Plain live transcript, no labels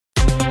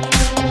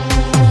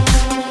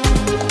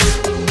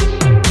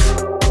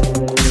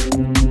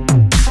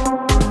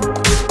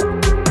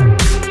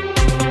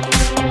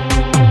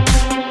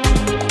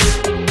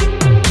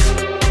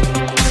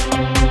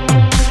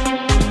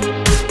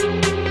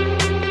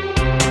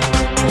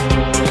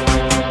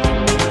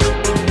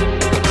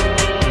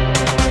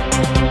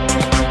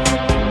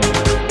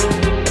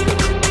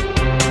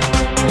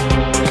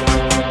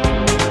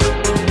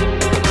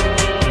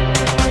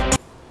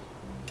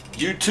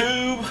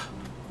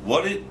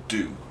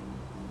do?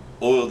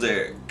 Oiled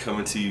Air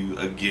coming to you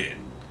again.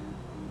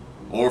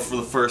 Or for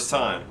the first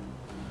time.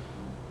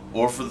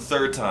 Or for the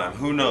third time.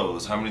 Who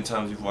knows how many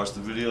times you've watched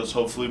the videos?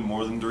 Hopefully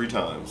more than 3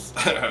 times.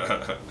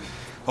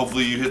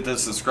 Hopefully you hit that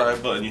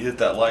subscribe button, you hit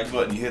that like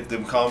button, you hit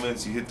them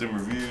comments, you hit them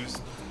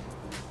reviews.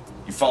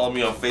 You follow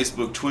me on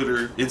Facebook,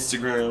 Twitter,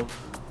 Instagram.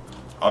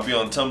 I'll be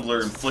on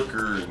Tumblr and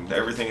Flickr and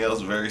everything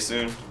else very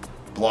soon.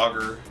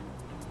 Blogger.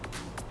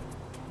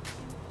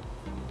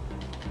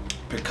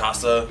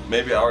 Picasa.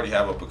 Maybe I already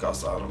have a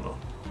Picasa, I don't know.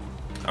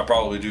 I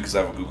probably do because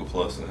I have a Google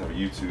Plus and I have a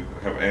YouTube.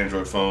 I have an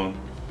Android phone.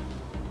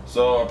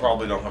 So I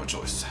probably don't have a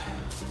choice.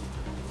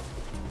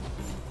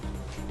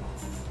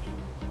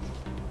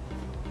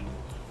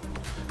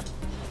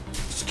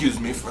 Excuse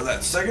me for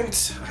that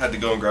second. I had to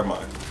go and grab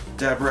my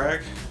dab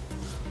rag.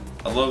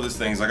 I love these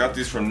things. I got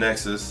these from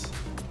Nexus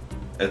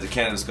at the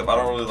Cannabis Cup. I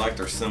don't really like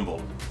their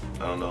symbol.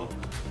 I don't know.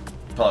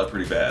 Probably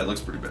pretty bad. It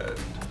looks pretty bad.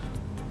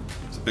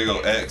 It's a big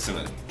old X and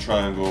a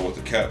triangle with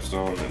a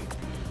capstone, and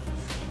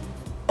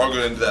I'll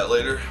go into that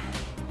later.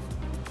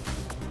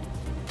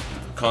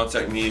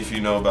 Contact me if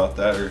you know about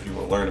that, or if you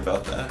want to learn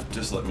about that.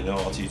 Just let me know.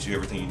 I'll teach you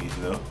everything you need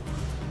to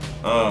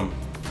know.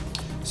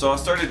 So I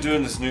started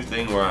doing this new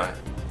thing where I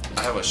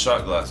have a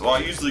shot glass. Well, I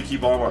usually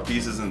keep all my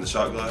pieces in the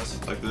shot glass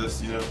like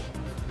this, you know.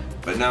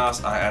 But now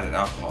I added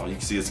alcohol. You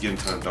can see it's getting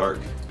kind of dark.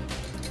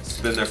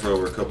 It's been there for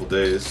over a couple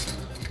days.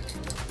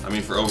 I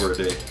mean, for over a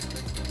day.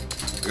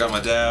 I got my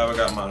dab. I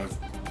got my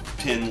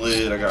pin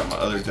lid. I got my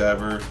other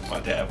dabber. My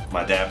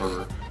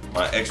dabber.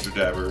 My extra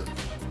dabber.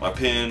 My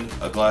pin.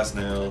 A glass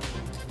nail.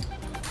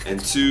 And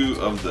 2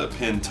 of the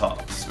pin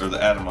tops, or the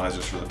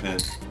atomizers for the pin.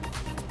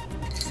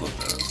 Flip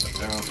that upside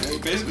down. Yeah,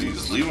 basically you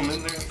just leave them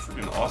in there. It's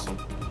freaking awesome.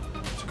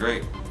 It's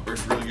great.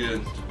 Works really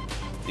good.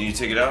 And you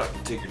take it out,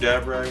 take your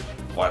dab rag,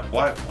 wipe,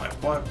 wipe,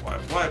 wipe, wipe,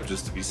 wipe, wipe,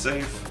 just to be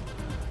safe.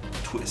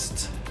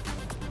 Twist.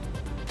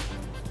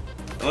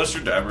 Unless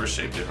your dabber is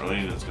shaped differently,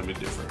 and it's gonna be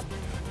different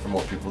for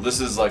more people. This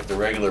is like the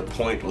regular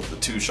point with the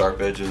 2 sharp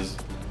edges,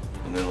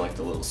 and then like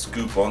the little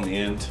scoop on the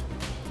end.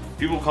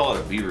 People call it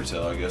a beaver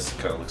tail, I guess. It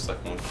kind of looks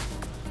like one.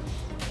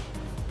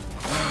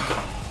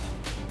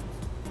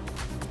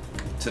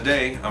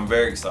 Today, I'm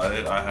very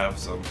excited. I have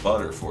some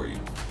butter for you.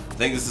 I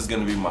think this is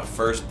going to be my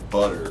first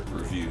butter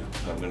review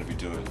that I'm going to be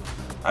doing.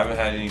 I haven't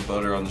had any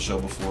butter on the show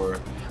before.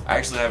 I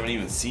actually haven't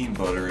even seen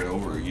butter in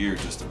over a year,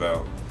 just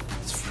about.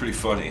 It's pretty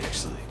funny,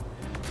 actually.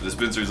 The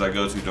dispensaries I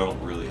go to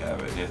don't really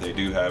have it, and if they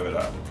do have it,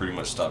 I've pretty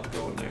much stopped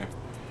going there.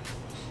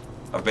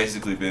 I've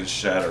basically been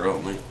shatter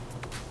only.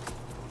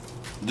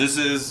 This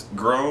is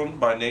grown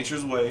by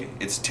Nature's Way.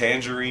 It's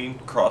tangerine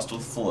crossed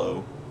with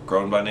Flo,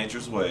 grown by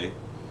Nature's Way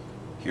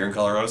here in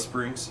Colorado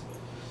Springs,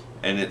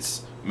 and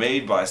it's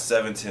made by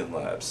 710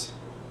 Labs.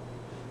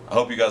 I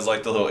hope you guys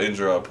like the little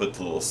intro. I put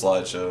the little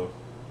slideshow.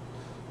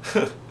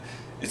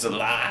 It's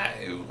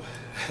alive.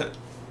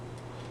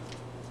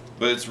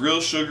 But it's real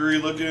sugary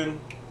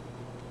looking.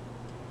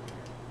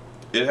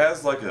 It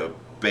has like a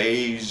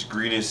beige,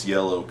 greenish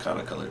yellow kind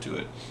of color to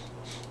it.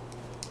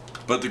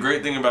 But the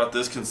great thing about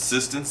this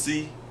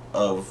consistency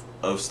of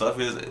stuff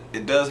is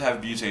it does have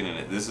butane in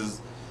it. This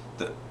is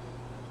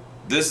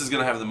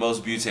gonna have the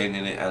most butane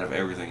in it out of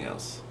everything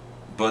else.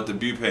 But the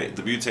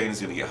butane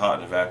is gonna get hot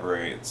and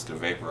evaporate. It's gonna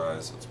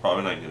vaporize. It's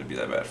probably not gonna be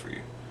that bad for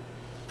you.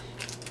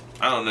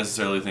 I don't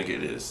necessarily think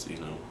it is. You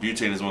know,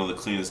 butane is one of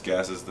the cleanest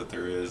gases that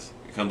there is.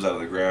 It comes out of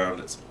the ground.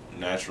 It's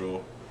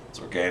natural. It's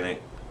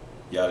organic.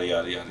 Yada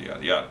yada yada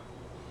yada yada.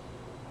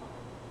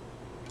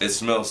 It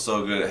smells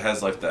so good. It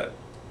has like that.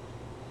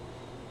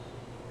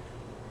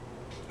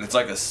 It's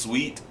like a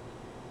sweet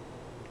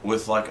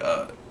with like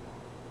a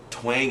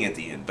twang at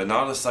the end, but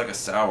not just like a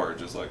sour,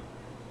 just like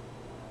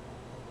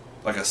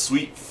a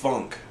sweet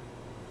funk.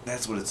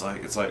 That's what it's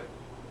like. It's like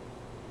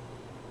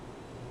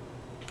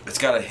it's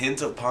got a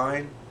hint of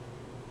pine,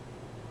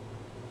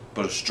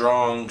 but a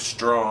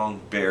strong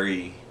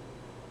berry,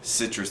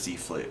 citrusy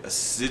flavor, a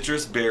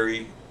citrus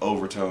berry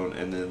overtone,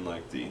 and then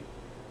like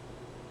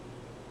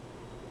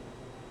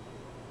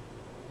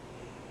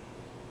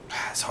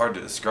it's hard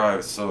to describe.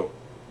 It's so.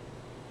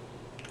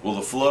 Well,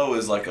 the Flo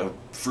is like a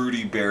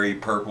fruity berry,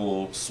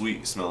 purple,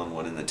 sweet smelling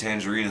one, and the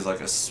tangerine is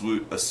like a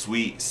sweet,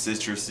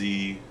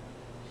 citrusy.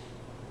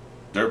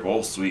 They're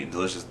both sweet and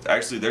delicious.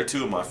 Actually, they're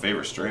 2 of my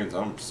favorite strains.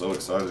 I'm so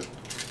excited.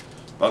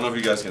 I don't know if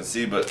you guys can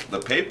see, but the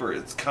paper,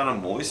 it's kind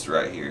of moist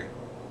right here,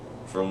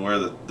 from where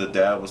the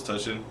dab was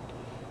touching,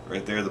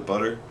 right there, the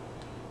butter.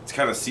 It's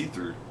kind of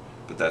see-through,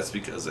 but that's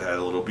because it had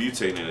a little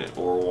butane in it,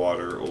 or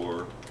water,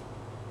 or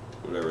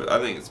whatever. I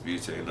think it's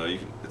butane though.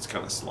 It's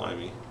kind of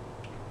slimy.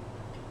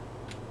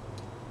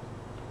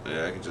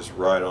 Yeah, I can just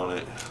write on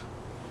it.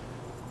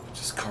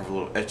 Just carve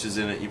little etches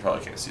in it. You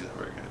probably can't see that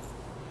very good.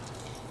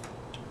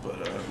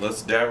 But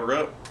let's dab her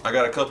up. I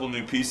got a couple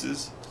new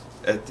pieces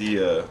at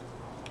the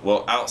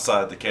well,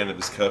 outside the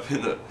Cannabis Cup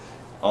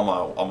on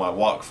my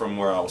walk from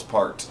where I was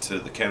parked to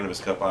the Cannabis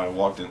Cup. I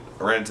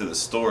ran into the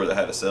store that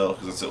had a sale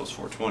because it was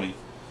 $4.20.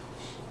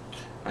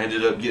 I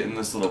ended up getting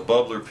this little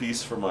bubbler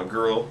piece for my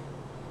girl.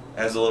 It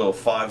has a little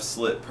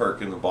 5-slit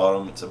perk in the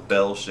bottom. It's a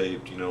bell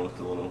shaped, you know, with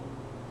the little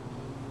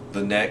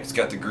the neck. It's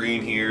got the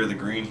green here,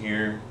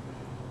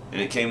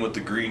 and it came with the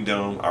green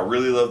dome. I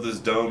really love this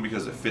dome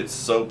because it fits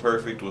so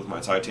perfect with my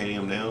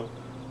titanium nail.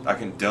 I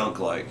can dunk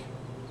like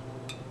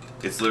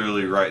it's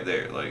literally right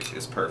there. Like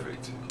it's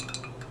perfect.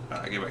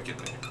 Alright, get back in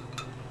there.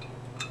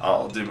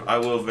 I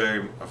will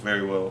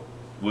very well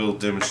will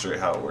demonstrate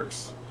how it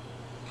works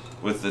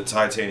with the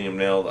titanium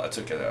nail. I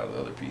took it out of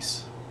the other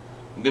piece.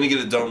 I'm gonna get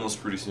it domeless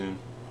pretty soon.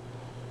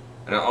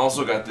 And I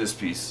also got this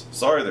piece.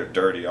 Sorry they're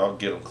dirty. I'll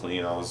get them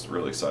clean. I was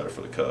really excited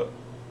for the cup.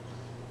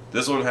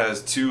 This one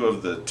has 2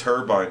 of the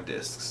turbine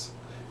discs.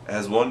 It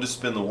has 1 to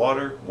spin the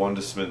water, 1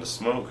 to spin the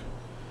smoke.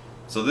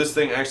 So this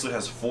thing actually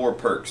has 4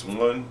 perks.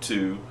 1,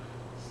 2,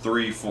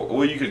 3, 4.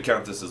 Well, you could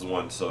count this as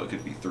 1, so it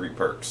could be 3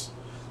 perks.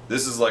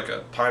 This is like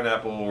a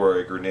pineapple or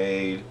a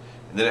grenade,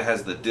 and then it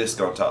has the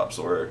disc on top,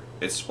 so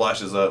it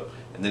splashes up,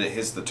 and then it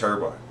hits the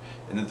turbine.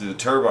 And then through the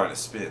turbine it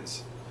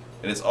spins.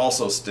 And it's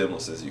also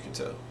stemless, as you can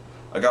tell.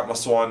 I got my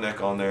swan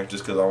neck on there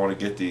just because I want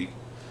to get the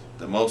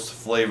most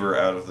flavor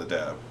out of the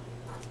dab.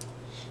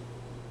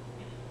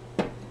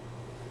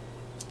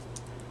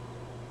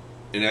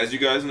 And as you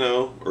guys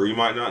know, or you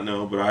might not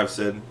know, but I have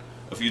said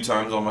a few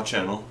times on my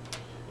channel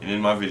and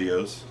in my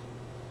videos,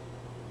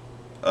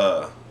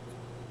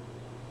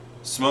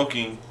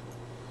 smoking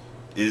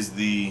is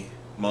the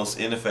most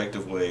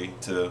ineffective way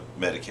to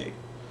medicate.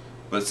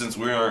 But since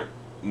we aren't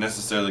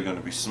necessarily going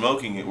to be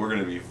smoking it, we're going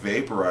to be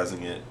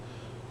vaporizing it.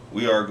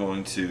 We are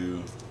going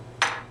to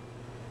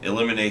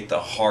eliminate the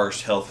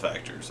harsh health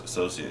factors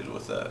associated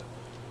with that.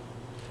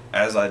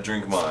 As I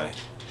drink my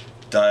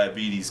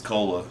diabetes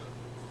cola,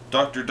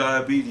 Dr.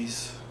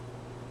 Diabetes.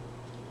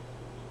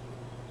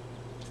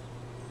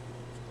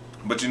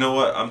 But you know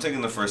what? I'm taking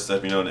the first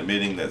step, and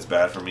admitting that it's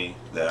bad for me,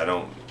 that I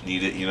don't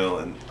need it,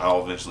 and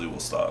I'll eventually will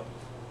stop.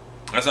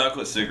 That's how I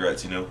quit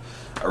cigarettes,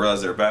 I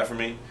realized they were bad for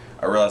me.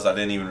 I realized I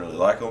didn't even really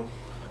like them.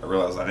 I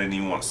realized I didn't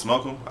even want to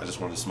smoke them. I just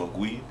wanted to smoke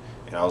weed.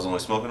 And I was only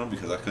smoking them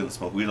because I couldn't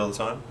smoke weed all the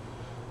time.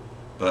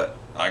 But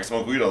I can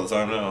smoke weed all the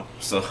time now,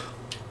 so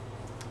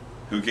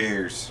who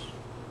cares?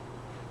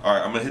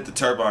 Alright, I'm going to hit the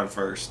turbine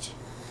first.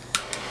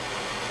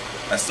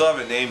 I still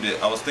haven't named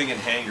it. I was thinking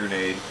hand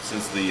grenade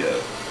since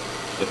the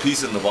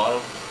piece in the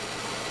bottom.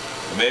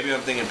 But maybe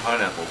I'm thinking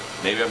pineapple.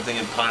 Maybe I'm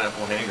thinking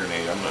pineapple hand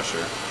grenade. I'm not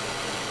sure.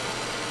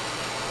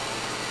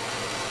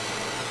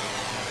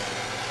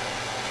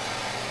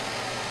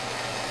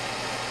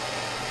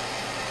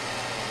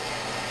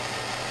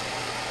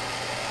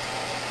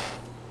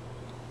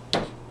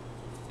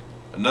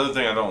 Another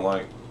thing I don't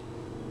like.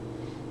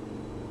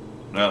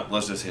 Well,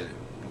 let's just hit it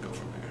and go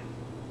from there.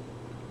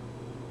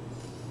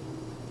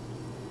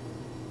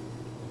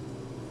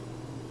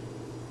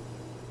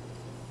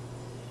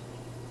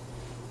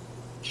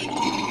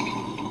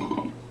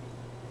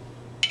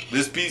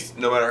 This piece,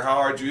 no matter how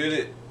hard you hit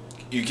it,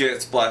 you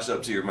can't splash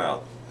up to your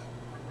mouth.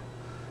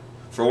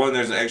 For one,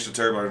 there's an extra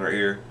turbine right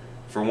here.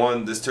 For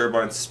one, this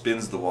turbine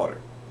spins the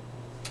water.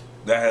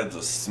 That had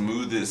the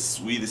smoothest,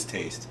 sweetest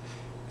taste.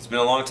 It's been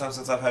a long time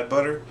since I've had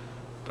butter,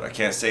 but I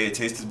can't say it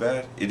tasted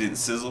bad. It didn't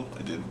sizzle.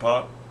 It didn't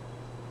pop.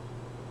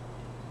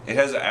 It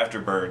has an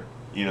afterburn,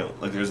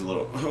 like there's a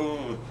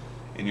little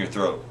in your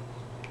throat.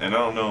 And I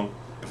don't know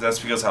if that's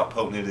because how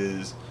potent it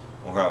is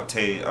or how it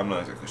tastes. I'm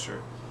not exactly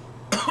sure.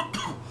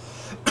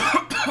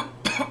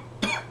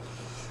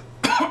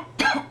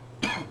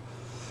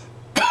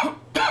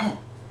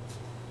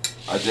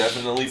 I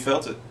definitely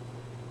felt it.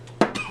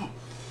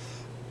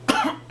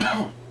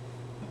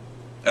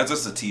 That's a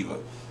sativa.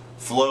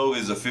 Flow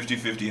is a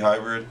 50-50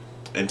 hybrid,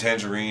 and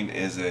Tangerine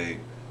is a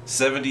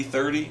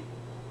 70-30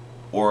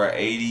 or a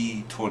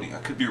 80-20. I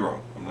could be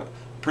wrong. I'm not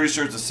pretty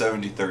sure it's a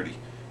 70-30%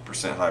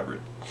 hybrid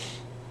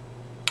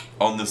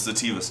on the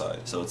sativa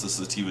side. So it's a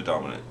sativa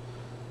dominant.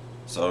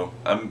 So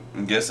I'm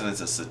guessing it's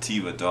a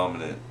sativa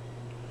dominant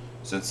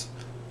since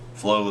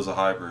Flow is a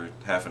hybrid,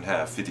 half and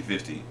half,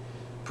 50-50,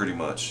 pretty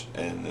much,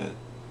 and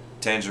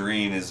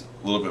Tangerine is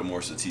a little bit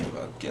more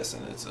sativa. I'm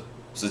guessing it's a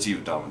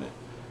sativa dominant.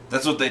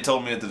 That's what they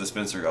told me at the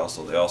dispensary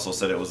also. They also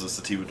said it was a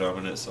sativa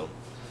dominant, so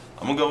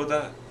I'm going to go with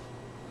that.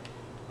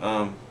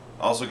 I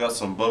also got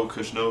some Bo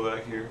Kushno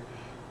back here,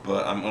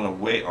 but I'm going to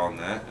wait on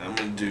that. I'm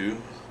going to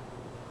do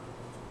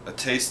a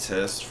taste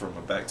test from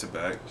a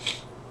back-to-back.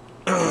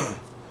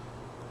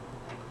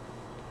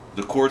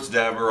 The quartz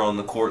dabber on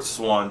the quartz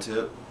swan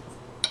tip.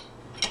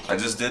 I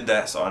just did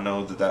that, so I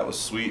know that that was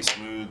sweet,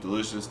 smooth,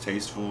 delicious,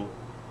 tasteful.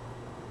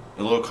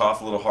 A little cough,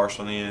 a little harsh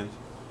on the end.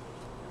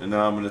 And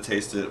now I'm going to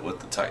taste it with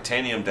the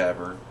titanium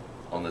dabber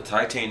on the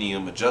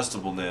titanium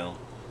adjustable nail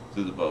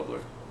through the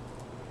bubbler.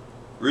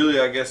 Really,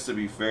 I guess to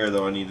be fair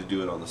though, I need to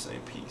do it on the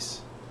same piece.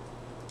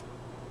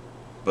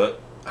 But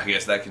I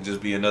guess that can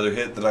just be another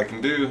hit that I can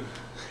do.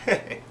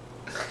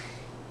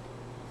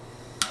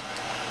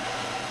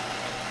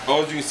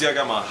 Oh, as you can see, I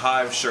got my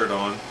Hive shirt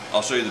on.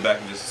 I'll show you the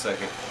back in just a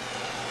second.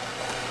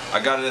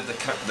 I got it at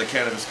the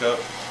Cannabis Cup.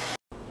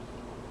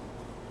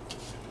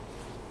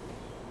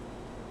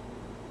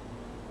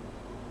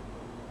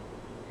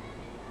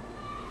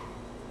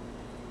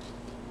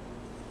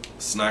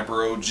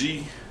 Sniper OG.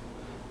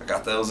 I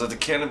got those at the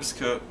Cannabis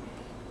Cup.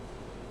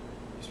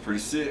 pretty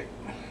sick.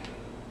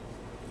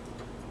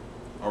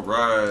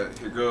 Alright,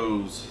 here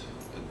goes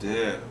a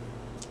dab.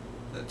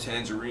 That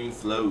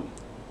TangFlo.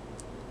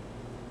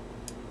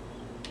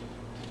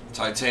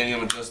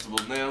 Titanium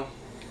adjustable nail.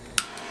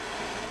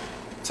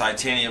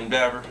 Titanium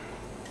dabber.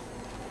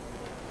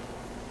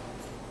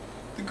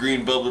 The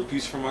green bubbler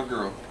piece for my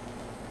girl.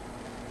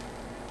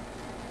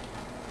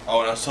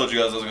 Oh, and I told you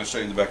guys I was going to show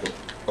you the back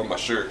of my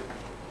shirt.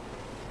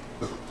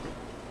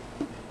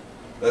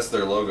 That's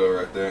their logo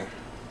right there.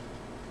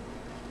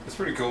 It's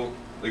pretty cool.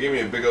 They gave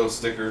me a big old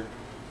sticker.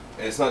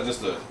 And it's not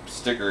just a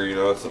sticker, you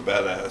know, it's a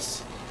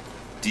badass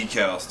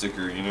decal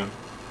sticker, you know.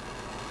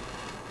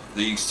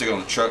 That you can stick on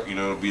the truck, you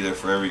know, it'll be there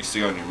forever. You can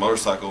stick it on your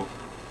motorcycle,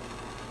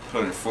 put it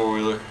on your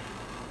four-wheeler.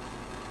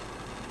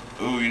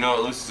 Ooh, you know,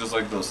 it looks just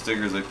like those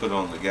stickers they put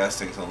on the gas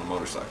tanks on the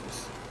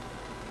motorcycles.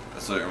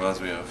 That's what it reminds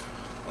me of.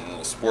 On the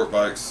little sport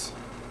bikes.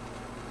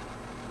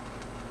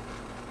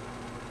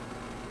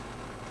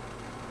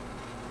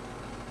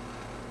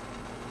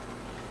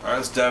 Alright,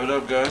 let's dab it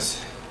up,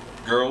 guys.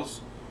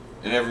 Girls,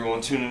 and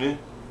everyone tuning in.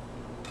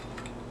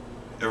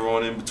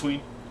 Everyone in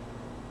between.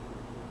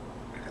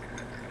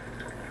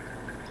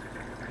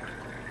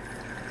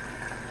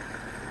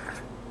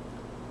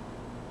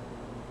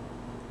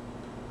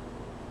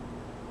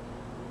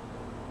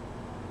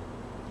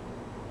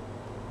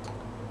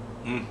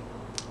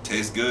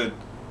 Tastes good.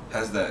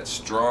 Has that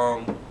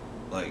strong,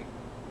 like,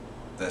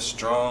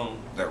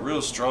 that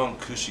real strong,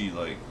 cushy,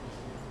 like,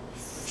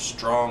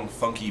 strong,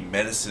 funky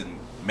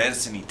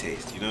medicine-y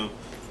taste, you know?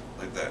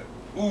 Like that,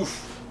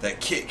 oof, that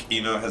kick,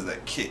 you know, it has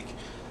that kick.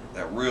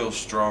 That real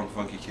strong,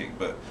 funky kick,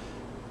 but,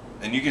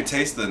 and you can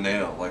taste the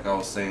nail, like I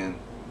was saying.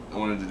 I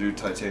wanted to do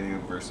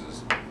titanium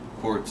versus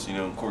quartz, you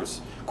know,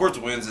 quartz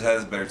wins, it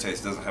has a better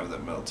taste, it doesn't have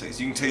that metal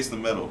taste. You can taste the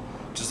metal,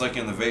 just like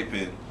in the vape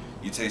pen,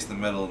 you taste the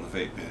metal in the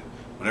vape pen.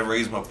 Whenever I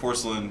use my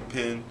porcelain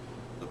pen,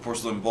 the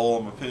porcelain bowl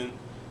on my pen,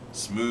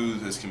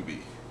 smooth as can be.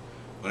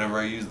 Whenever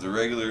I use the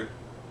regular,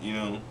 you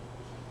know,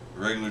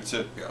 regular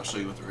tip, yeah, I'll show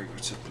you what the regular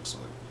tip looks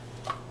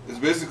like. It's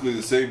basically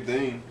the same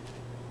thing,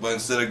 but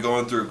instead of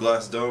going through a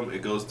glass dome,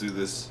 it goes through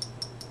this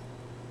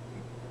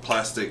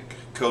plastic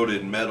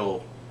coated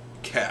metal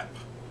cap,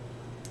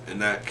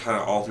 and that kind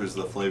of alters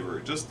the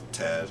flavor just a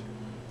tad.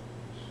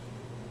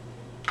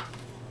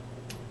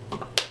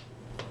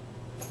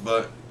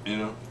 But, you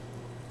know,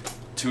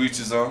 to each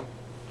his own.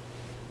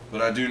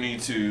 But I do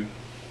need to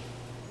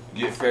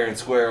get fair and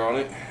square on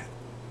it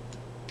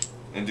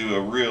and do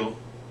a real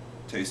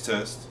taste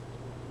test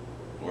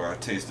where I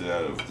taste it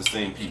out of the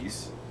same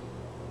piece.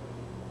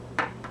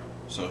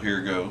 So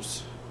here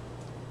goes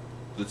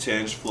the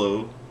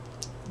TangFlo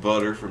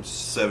butter from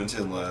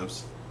 710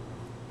 Labs.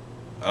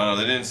 I don't know,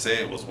 they didn't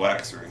say it was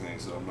wax or anything,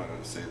 so I'm not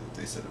going to say that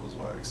they said it was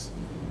wax.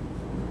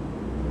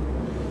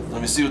 Let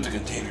me see what the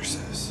container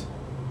says.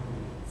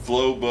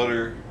 Flow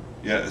butter.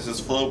 Yeah, it says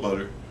Flow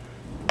butter.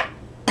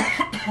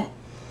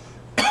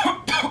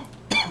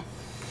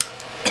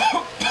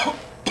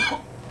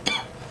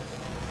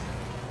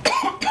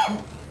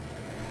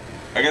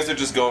 I guess they're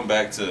just going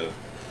back to,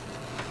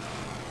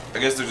 I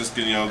guess they're just,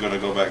 you know, going to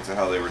go back to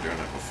how they were doing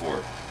it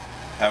before.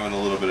 Having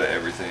a little bit of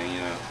everything, you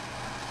know.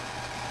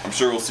 I'm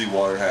sure we'll see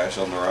water hash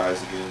on the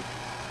rise again.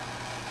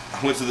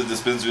 I went to the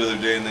dispensary the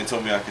other day and they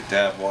told me I could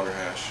dab water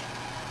hash.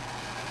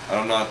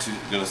 I'm not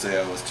going to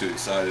say I was too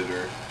excited,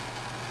 or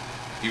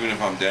even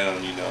if I'm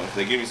down, you know, if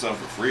they give me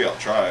something for free, I'll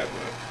try it,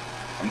 but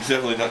I'm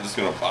definitely not just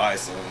going to buy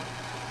some.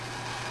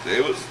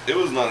 It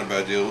was not a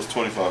bad deal. It was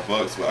 25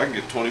 bucks, but I can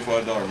get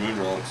 $25 moon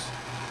rocks,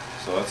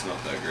 so that's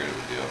not that great of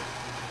a deal.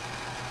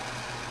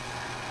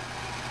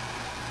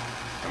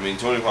 I mean,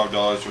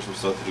 $25 for some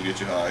stuff that'll get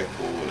you high,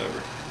 cool,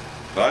 whatever.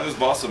 But I just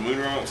bought some moon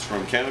rocks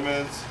from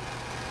Canameds.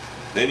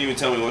 They didn't even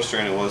tell me what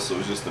strain it was, so it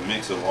was just a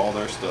mix of all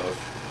their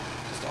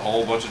stuff. Just a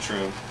whole bunch of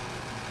trim.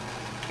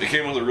 It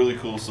came with a really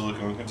cool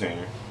silicone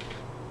container.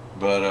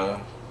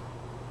 But,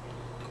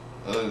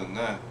 other than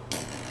that,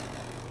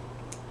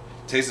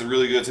 tasted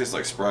really good. Tastes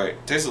like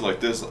Sprite. Tasted like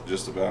this,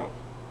 just about.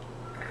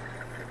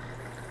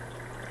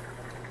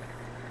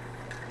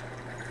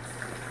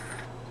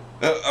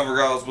 I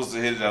forgot I was supposed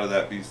to hit it out of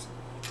that piece.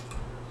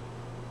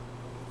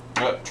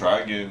 But try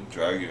again.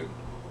 Try again.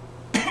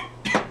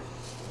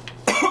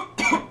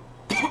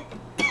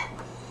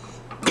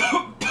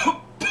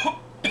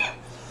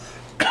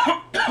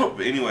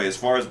 But anyway, as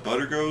far as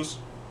butter goes,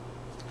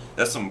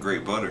 that's some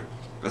great butter.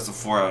 That's a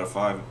 4 out of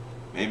 5,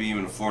 maybe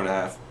even a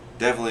 4.5.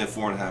 Definitely a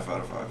 4.5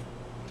 out of 5. I'm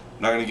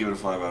not gonna give it a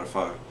 5 out of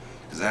 5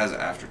 because it has an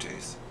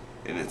aftertaste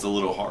and it's a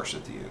little harsh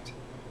at the end.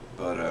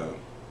 But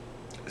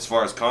as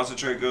far as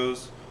concentrate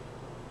goes,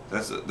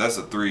 that's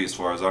a 3 as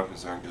far as I'm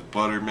concerned. Because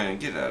butter, man,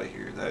 get out of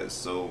here. That is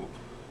so.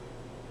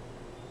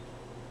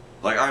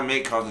 Like, I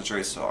make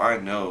concentrate, so I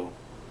know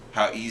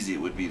how easy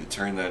it would be to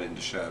turn that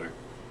into shatter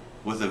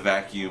with a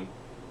vacuum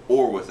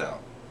or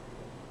without.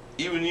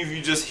 Even if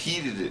you just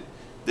heated it,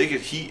 they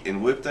could heat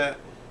and whip that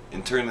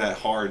and turn that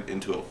hard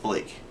into a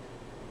flake.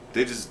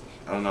 They just,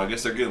 I don't know, I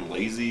guess they're getting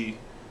lazy.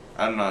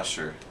 I'm not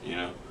sure, you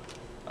know.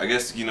 I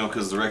guess, you know,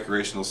 because the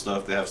recreational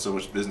stuff, they have so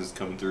much business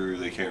coming through,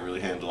 they can't really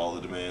handle all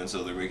the demand,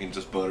 so they're making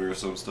just butter or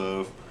some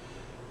stuff.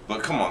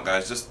 But come on,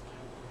 guys, just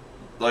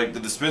like the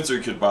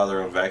dispensary could buy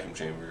their own vacuum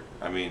chamber.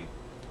 I mean,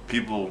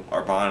 people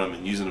are buying them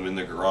and using them in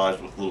their garage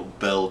with little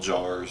bell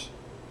jars,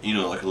 you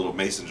know, like a little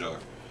mason jar.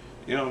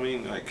 You know what I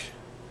mean? Like,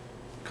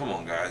 come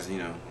on, guys, you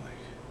know, like,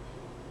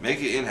 make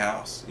it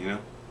in-house, you know?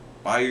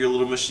 Buy your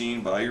little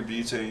machine, buy your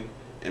butane,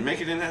 and make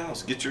it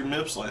in-house. Get your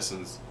MIPS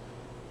license.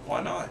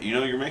 Why not? You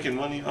know, you're making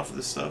money off of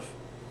this stuff.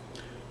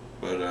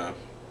 But, I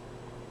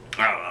don't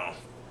know.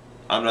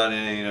 I'm not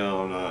in it, you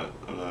know,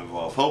 I'm not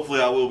involved. Hopefully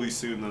I will be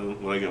soon, though,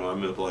 when I get my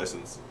MIP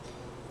license.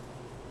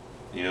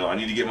 You know, I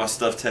need to get my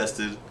stuff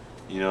tested.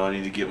 You know, I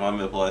need to get my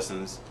MIP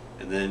license.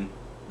 And then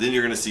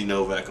you're going to see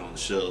Novak on the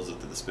shelves at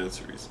the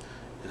dispensaries.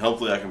 And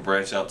hopefully I can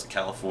branch out to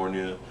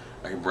California.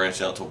 I can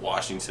branch out to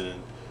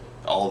Washington.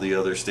 All the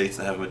other states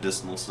that have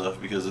medicinal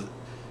stuff. Because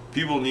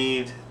people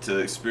need to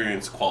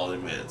experience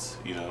quality meds.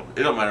 You know,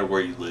 it don't matter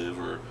where you live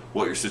or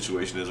what your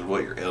situation is or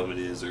what your ailment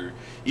is. Or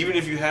even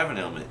if you have an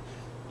ailment.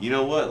 You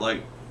know what?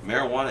 Like,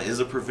 marijuana is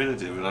a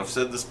preventative. And I've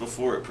said this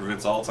before. It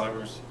prevents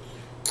Alzheimer's.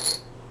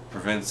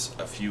 Prevents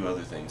a few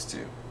other things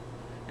too.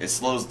 It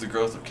slows the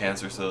growth of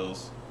cancer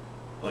cells.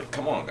 Like,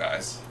 come on,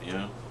 guys, you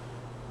know?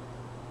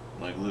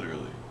 Like,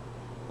 literally.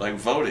 Like,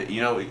 vote it.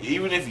 You know,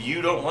 even if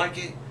you don't like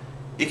it,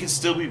 it can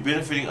still be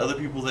benefiting other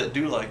people that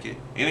do like it.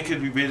 And it could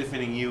be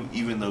benefiting you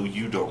even though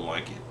you don't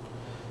like it.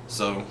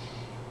 So,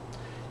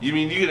 you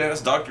mean, you can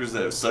ask doctors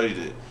that have studied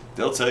it.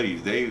 They'll tell you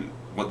they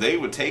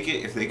would take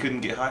it if they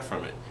couldn't get high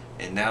from it.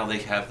 And now they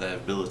have that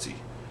ability.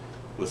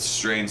 With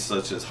strains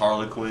such as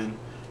Harlequin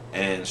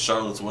and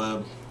Charlotte's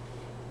Web,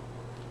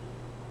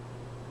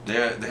 they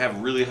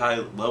have really high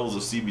levels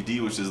of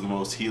CBD, which is the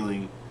most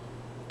healing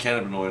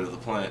cannabinoid of the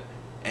plant,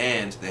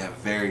 and they have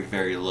very,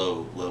 very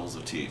low levels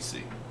of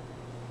THC.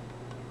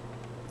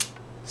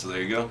 So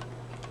there you go.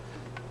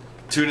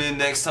 Tune in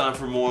next time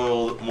for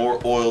more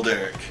Oiled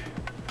Eric.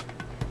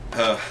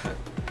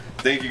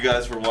 Thank you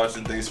guys for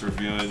watching. Thanks for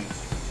viewing.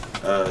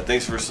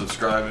 Thanks for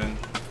subscribing.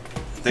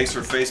 Thanks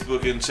for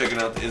Facebooking, checking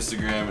out the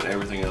Instagram and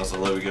everything else. I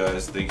love you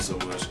guys. Thank you so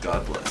much.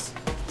 God bless.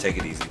 Take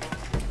it easy.